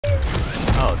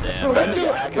damn, That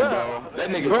nigga hacking, bro. That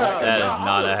nigga's hacking. that is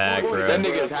not a hack, bro. That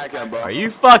nigga's hacking, bro. Are you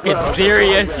fucking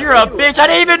serious? You're a bitch. I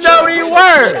didn't even know where you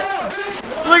were.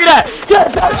 Look at that.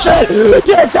 Get that shit.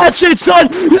 Get that shit, son.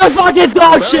 You're fucking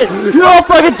dog shit. You're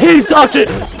fucking team's dog shit.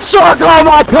 Suck on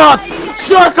my cock.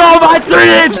 Suck on my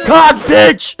 3-inch cock,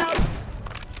 bitch.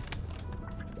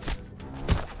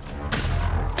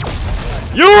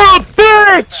 You're a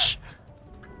bitch.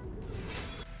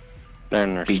 They're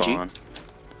in their spawn.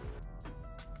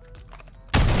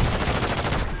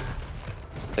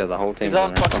 Yeah, the whole team's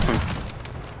in their spawn.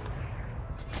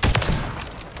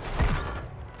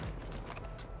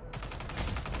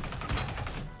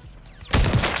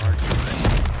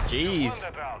 Jeez.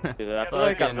 Dude, I feel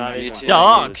like I'm not even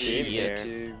dog shit.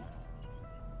 shit.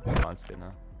 Mine's good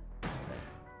now.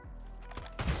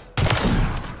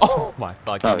 Oh my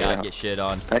fucking god, yeah. get shit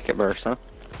on. Heck it burst, huh?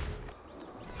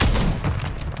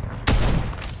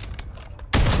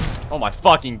 Oh my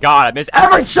fucking god, I missed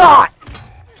every shot!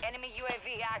 Enemy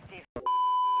UAV active.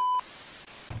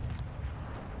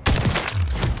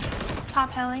 Top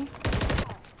heli.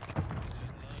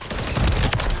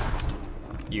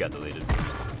 You got deleted.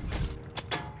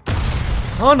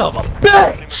 Son of a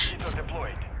bitch!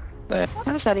 There.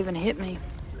 How does that even hit me?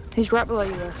 He's right below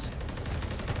you, Russ.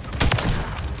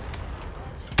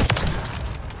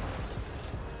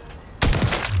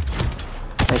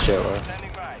 They show us.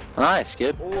 Nice,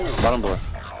 good. Bottom blue.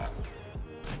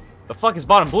 The fuck is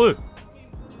bottom blue?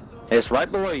 It's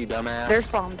right below you, dumbass. There's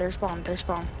bomb, there's bomb, there's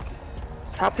bomb.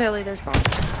 Top heli, there's bomb.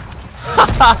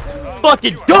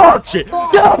 Fucking dog shit!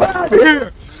 Get him out of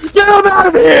here! Get him out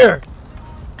of here!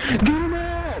 Get him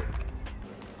out!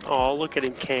 Oh, look at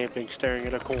him camping, staring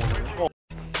at a corner.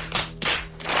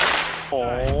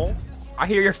 Oh. I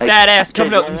hear your fat ass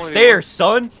coming up them stairs,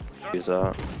 son! He's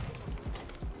up.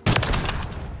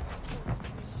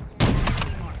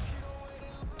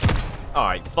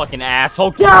 Alright, fucking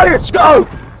asshole, get out of your scope!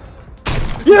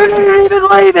 You didn't even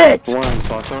leave it! One,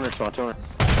 spawn toner, spawn toner.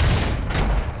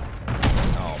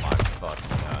 Oh my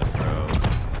fucking god, bro.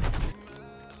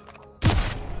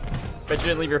 Bet you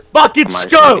didn't leave your fucking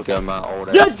scope! You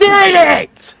did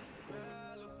it!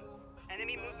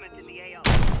 Enemy movement in the AO.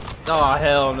 Oh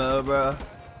hell no, bro.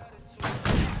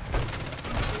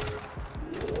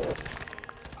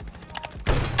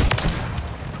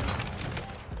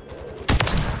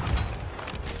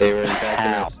 They were in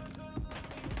back of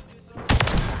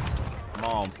Come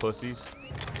on, pussies.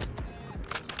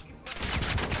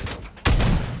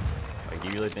 Like,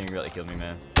 you really think you really killed me,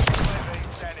 man?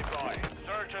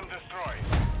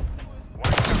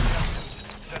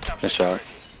 Good shot.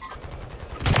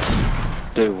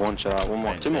 Dude, one shot. One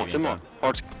more. Two more.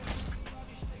 Hard.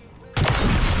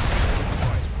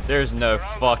 There's no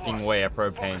fucking way a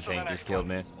propane tank just killed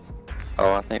me.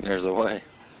 Oh, I think there's a way.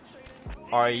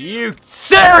 Are you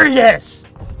serious?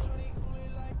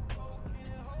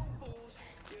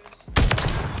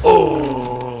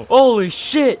 Oh, holy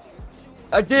shit!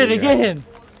 I did it again.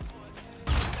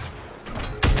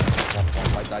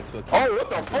 Oh, what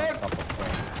the fuck?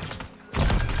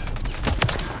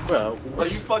 Bro,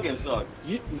 you fucking suck.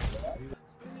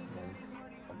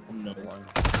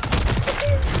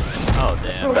 Oh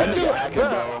damn. That nigga's hacking,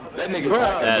 bro. That nigga's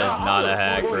hacking. That is not a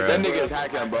hack, bro. That nigga's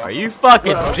hacking, bro. Are you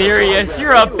fucking serious?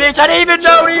 You're a bitch. I didn't even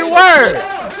know where you were.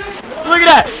 Look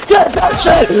at that. Get that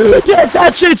shit. Get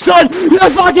that shit, son. You're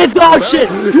fucking dog shit.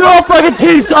 You're fucking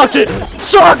team's dog shit.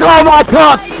 Suck on my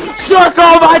cock. Suck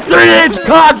on my 3-inch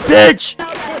cock, bitch.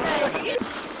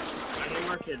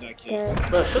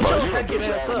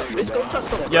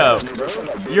 Yo,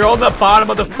 you're on the bottom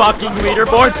of the fucking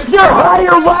leaderboard. You're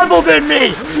higher level than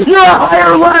me. You're a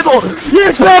higher level.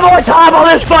 You spend more time on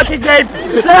this fucking game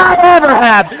than I ever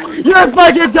have. You're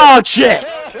fucking dog shit.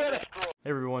 Hey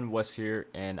everyone, Wes here,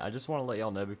 and I just want to let y'all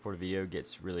know before the video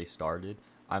gets really started,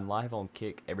 I'm live on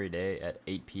Kick every day at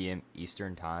 8 p.m.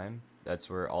 Eastern Time. That's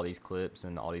where all these clips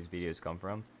and all these videos come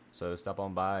from. So stop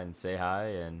on by and say hi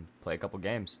and play a couple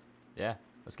games. Yeah,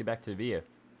 let's get back to the video.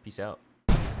 Peace out.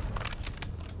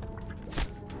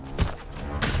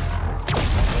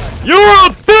 You're a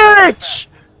bitch!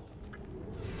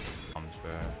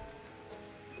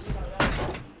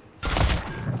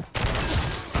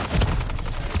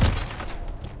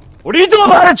 What are you doing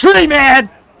behind a tree, man?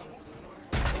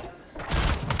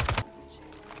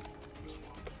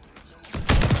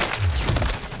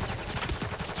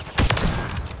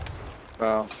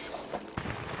 Wow.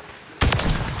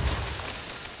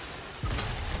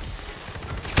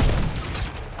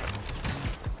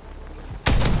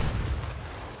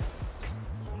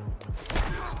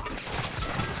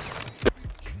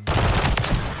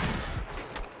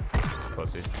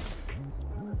 Pussy.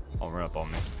 Oh, run up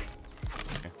on me.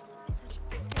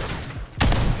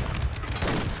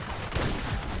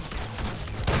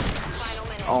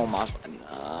 Oh my.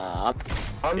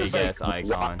 I'm Big just ass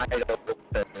icon. wide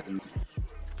open.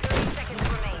 30 seconds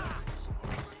remain.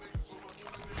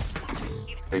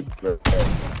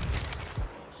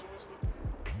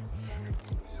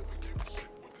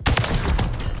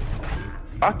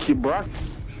 I keep bro.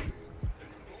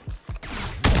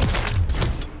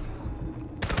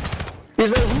 He's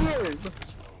right here.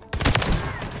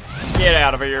 Get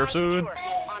out of here, soon. On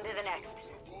to the next.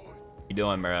 What you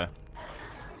doing, bro?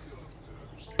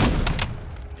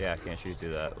 Yeah, I can't shoot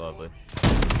through that. Lovely.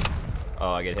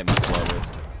 Oh, I get hit with lovely.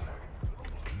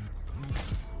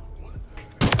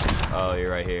 Oh,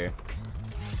 you're right here.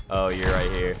 Oh, you're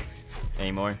right here.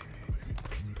 Any more?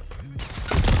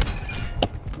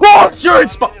 Oh, sure,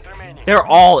 it's spawn. They're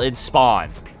all in spawn.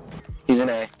 He's in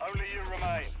A. Only you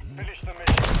remain. Finish the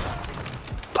mission.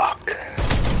 Fuck.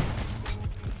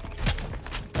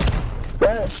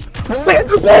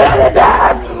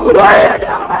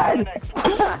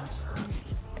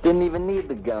 Didn't even need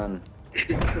the gun.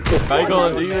 How you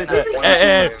gonna do that?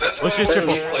 Hey, hey, what's this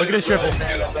triple? Look at this triple.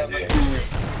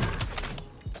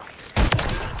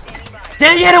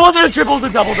 Dang it, it wasn't a triple, it was a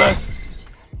double though.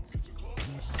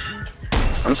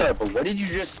 I'm sorry, but what did you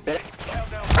just spit?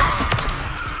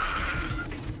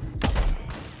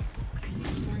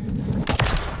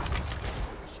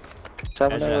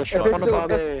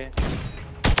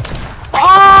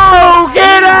 Oh,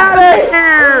 get out of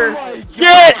here!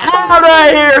 Get out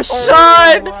of here,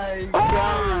 son!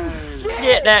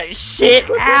 Get that shit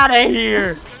out of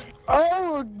here!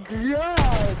 Oh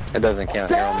god! It doesn't count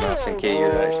here on Nelson Key,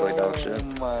 you're actually dog shit. Oh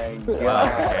my Well,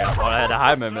 god. okay, I thought I had a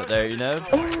high moment there, you know?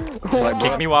 Just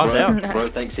kick me while I'm down. Bro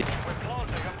thinks he...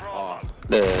 Oh,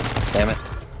 damn it.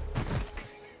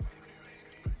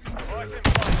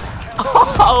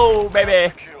 Oh,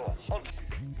 baby!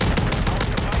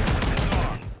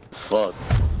 Fuck.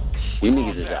 You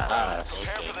niggas is ass.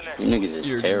 You niggas is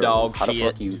You're terrible. dog How the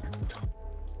shit. fuck you...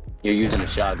 You're using a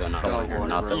shotgun, I don't know,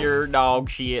 nothing. You're dog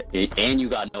shit. And you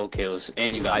got no kills.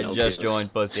 And you got I no just kills.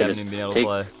 joined, pussy. So I haven't just even been able to take-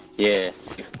 play. Yeah.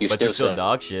 You But you're still suck.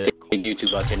 dog shit. Take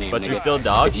YouTube out your name, But nigga. you're still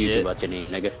dog Take shit. YouTube out your name,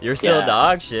 nigga. You're still Yes.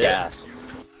 dog shit. Yes.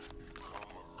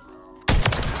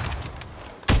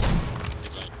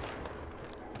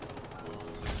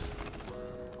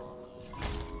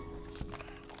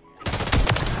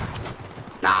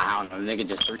 Nah, I don't know, nigga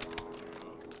just threw.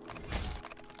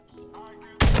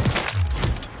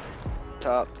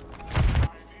 Top.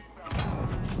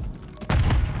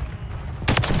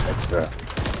 Let's go.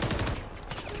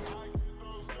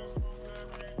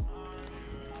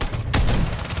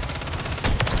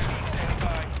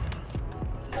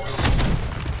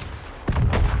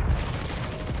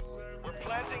 We're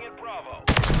planting in Bravo.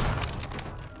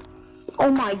 Oh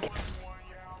my god.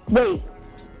 Wait.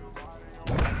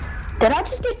 Did I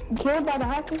just get killed by the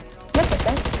hacker? What the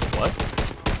fuck? What?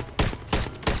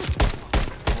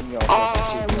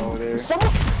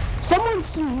 Someone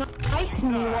sniped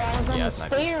me while I was on Yeah, I the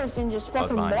sniped you. stairs and just I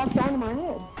was fucking behind walked onto my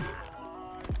head.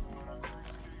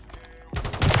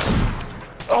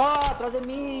 Oh, atrás de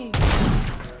mí.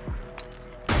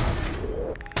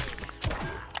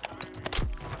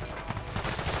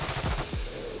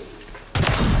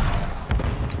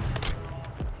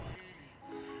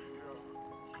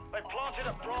 They planted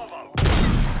at Bravo.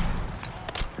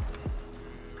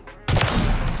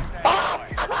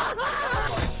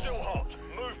 Still hot.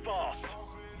 Move fast.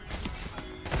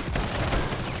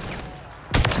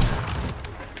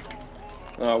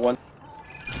 One.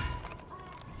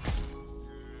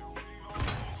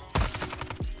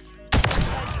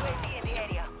 UAV in the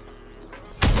area.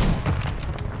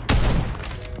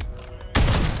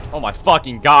 Oh my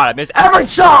fucking god, I missed every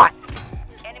shot!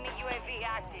 Enemy UAV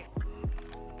active.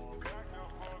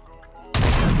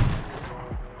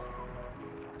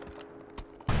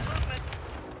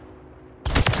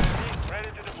 Ready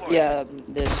to deploy. Yeah,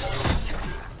 this.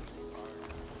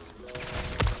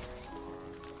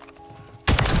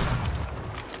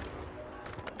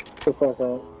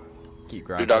 Keep Dude,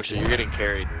 grinding. dog shit, you're getting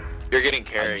carried. You're getting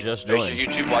carried. just Make joined. sure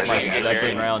YouTube watch My you get second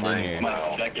carried. round in here.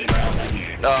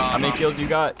 No, How many kills you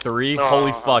got? 3? No.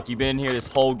 Holy fuck, you've been in here this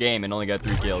whole game and only got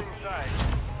 3 kills.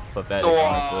 Pathetic,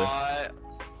 honestly.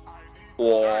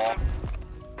 What?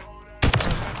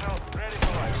 Ready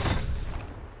for life.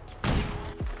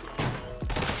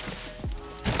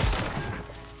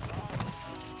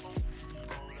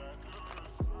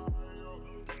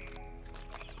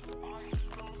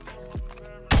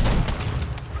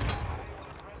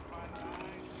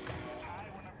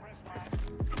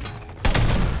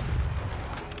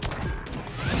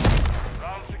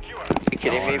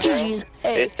 kidding me, bro? GG's.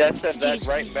 Hey, If that's that GG's,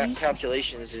 right GG's.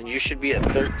 calculations, then you should be at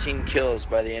 13 kills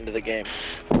by the end of the game.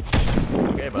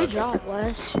 Okay, Good bud. job,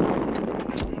 Wes.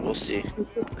 We'll see.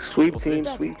 Sweep We'll see.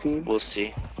 team, sweep team. We'll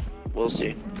see. We'll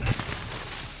see.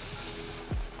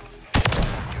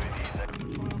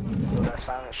 That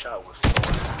silent shot was so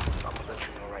I'm gonna let you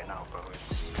know right now, bro.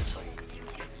 It's like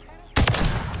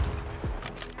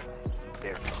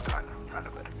there we go, kinda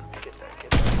better.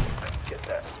 Get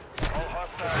that.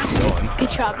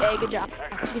 Good job, A. Good job.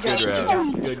 Good Good job.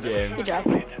 round. Good game. Good job.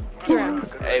 Good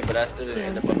rounds. Hey, but I still didn't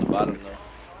end up on the bottom though.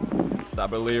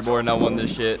 Top of the leaderboard and I won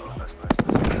this shit.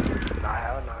 Nah,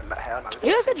 hell no.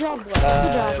 You guys good job, Wes. Good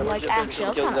job. where's Like, your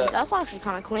actually, kills at? that's actually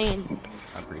kind of clean.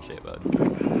 I appreciate it, bud.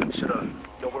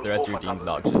 The The rest of your team's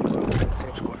dog shit,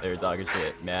 though. They were talking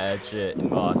shit. Mad shit and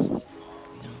lost.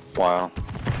 Wow.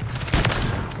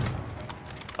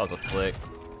 That was a flick.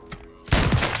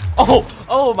 Oh!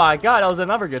 Oh my god, that was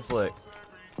another good flick.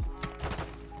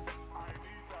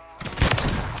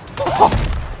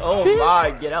 Oh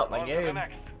my, get out my game.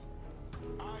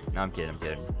 No, I'm kidding.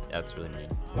 That's really mean.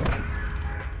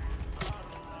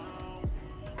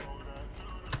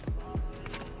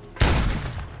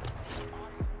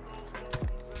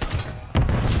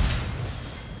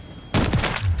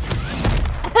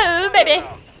 Oh, baby.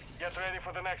 Get ready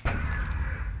for the next one.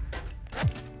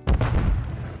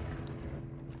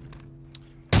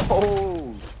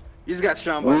 Oh, you just got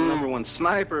shot by the #1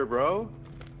 sniper, bro.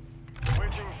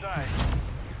 Switching sides.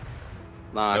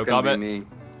 Nah, No it couldn't comment. be me.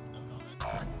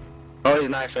 Oh, he's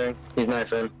knifing. He's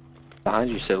knifing. Behind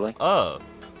you, silly. Oh.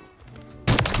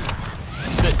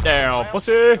 Sit down,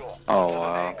 pussy. Oh,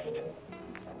 wow.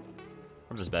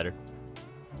 I'm just better.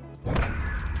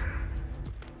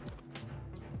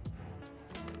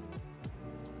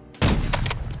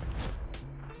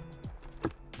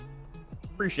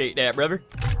 Appreciate that, brother.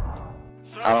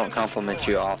 I don't compliment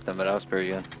you often, but that was pretty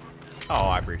good. Oh,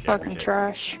 I appreciate Fucking it.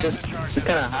 trash. Just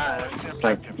kind of high.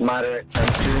 Like, moderate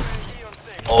temperatures.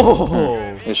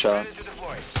 Oh! Good shot.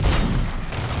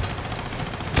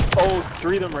 Oh,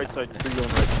 3 of them right side, 3 of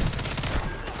them right side.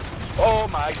 Oh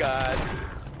my god.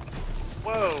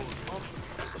 Whoa.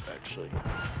 Actually.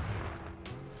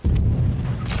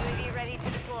 UAV ready to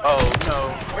deploy. Oh no.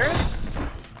 Where?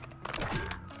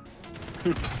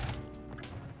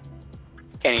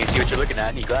 Can't even see what you're looking at.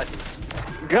 I need glasses.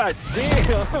 God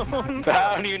damn!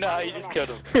 I don't even know how you just killed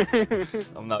him.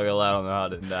 I'm not gonna lie, I don't know how I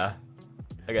didn't die.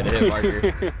 I got a hit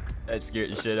marker. That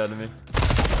scared the shit out of me.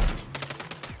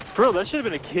 Bro, that should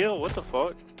have been a kill. What the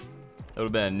fuck? That would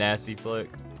have been a nasty flick.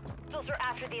 Filter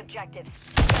after the objectives.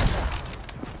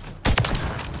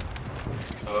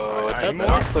 Oh, what's up, I'm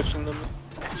brother? pushing them.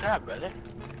 Good job, brother.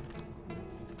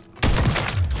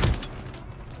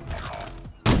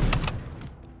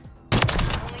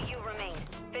 Only you remain.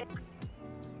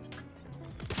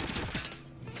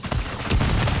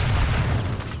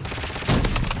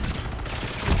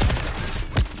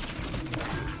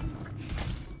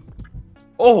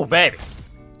 Oh, baby.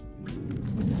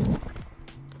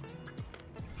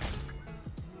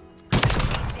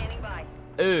 Standing by.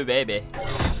 Ooh, baby.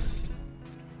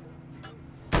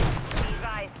 Be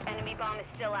advised, enemy bomb is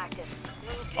still active.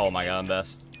 Move to Oh my god, I'm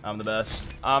best. I'm the best.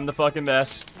 I'm the fucking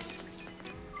best.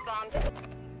 bomb.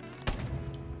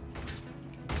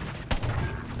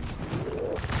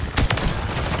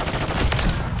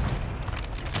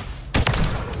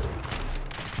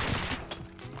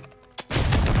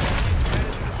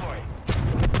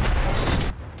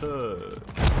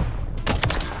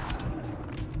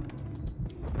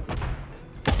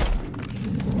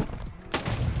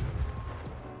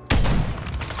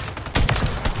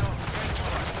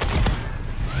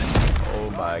 Oh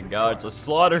my god, it's a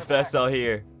slaughter fest out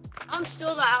here. I'm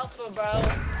still the alpha, bro.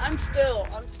 I'm still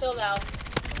the alpha.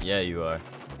 Yeah, you are.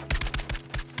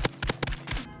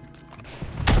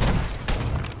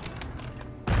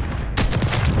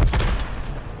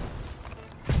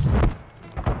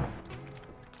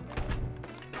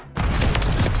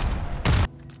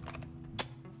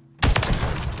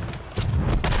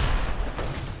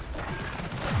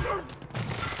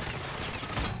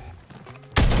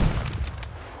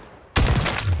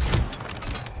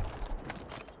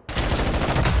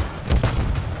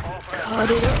 God,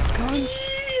 it guns.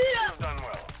 Done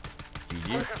well. GG.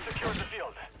 Have secured the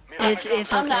field.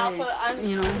 It's I'm okay. the alpha.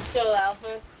 I'm still the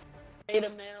alpha. Beta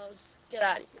males, get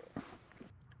out of here.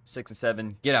 6 and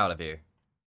 7, get out of here.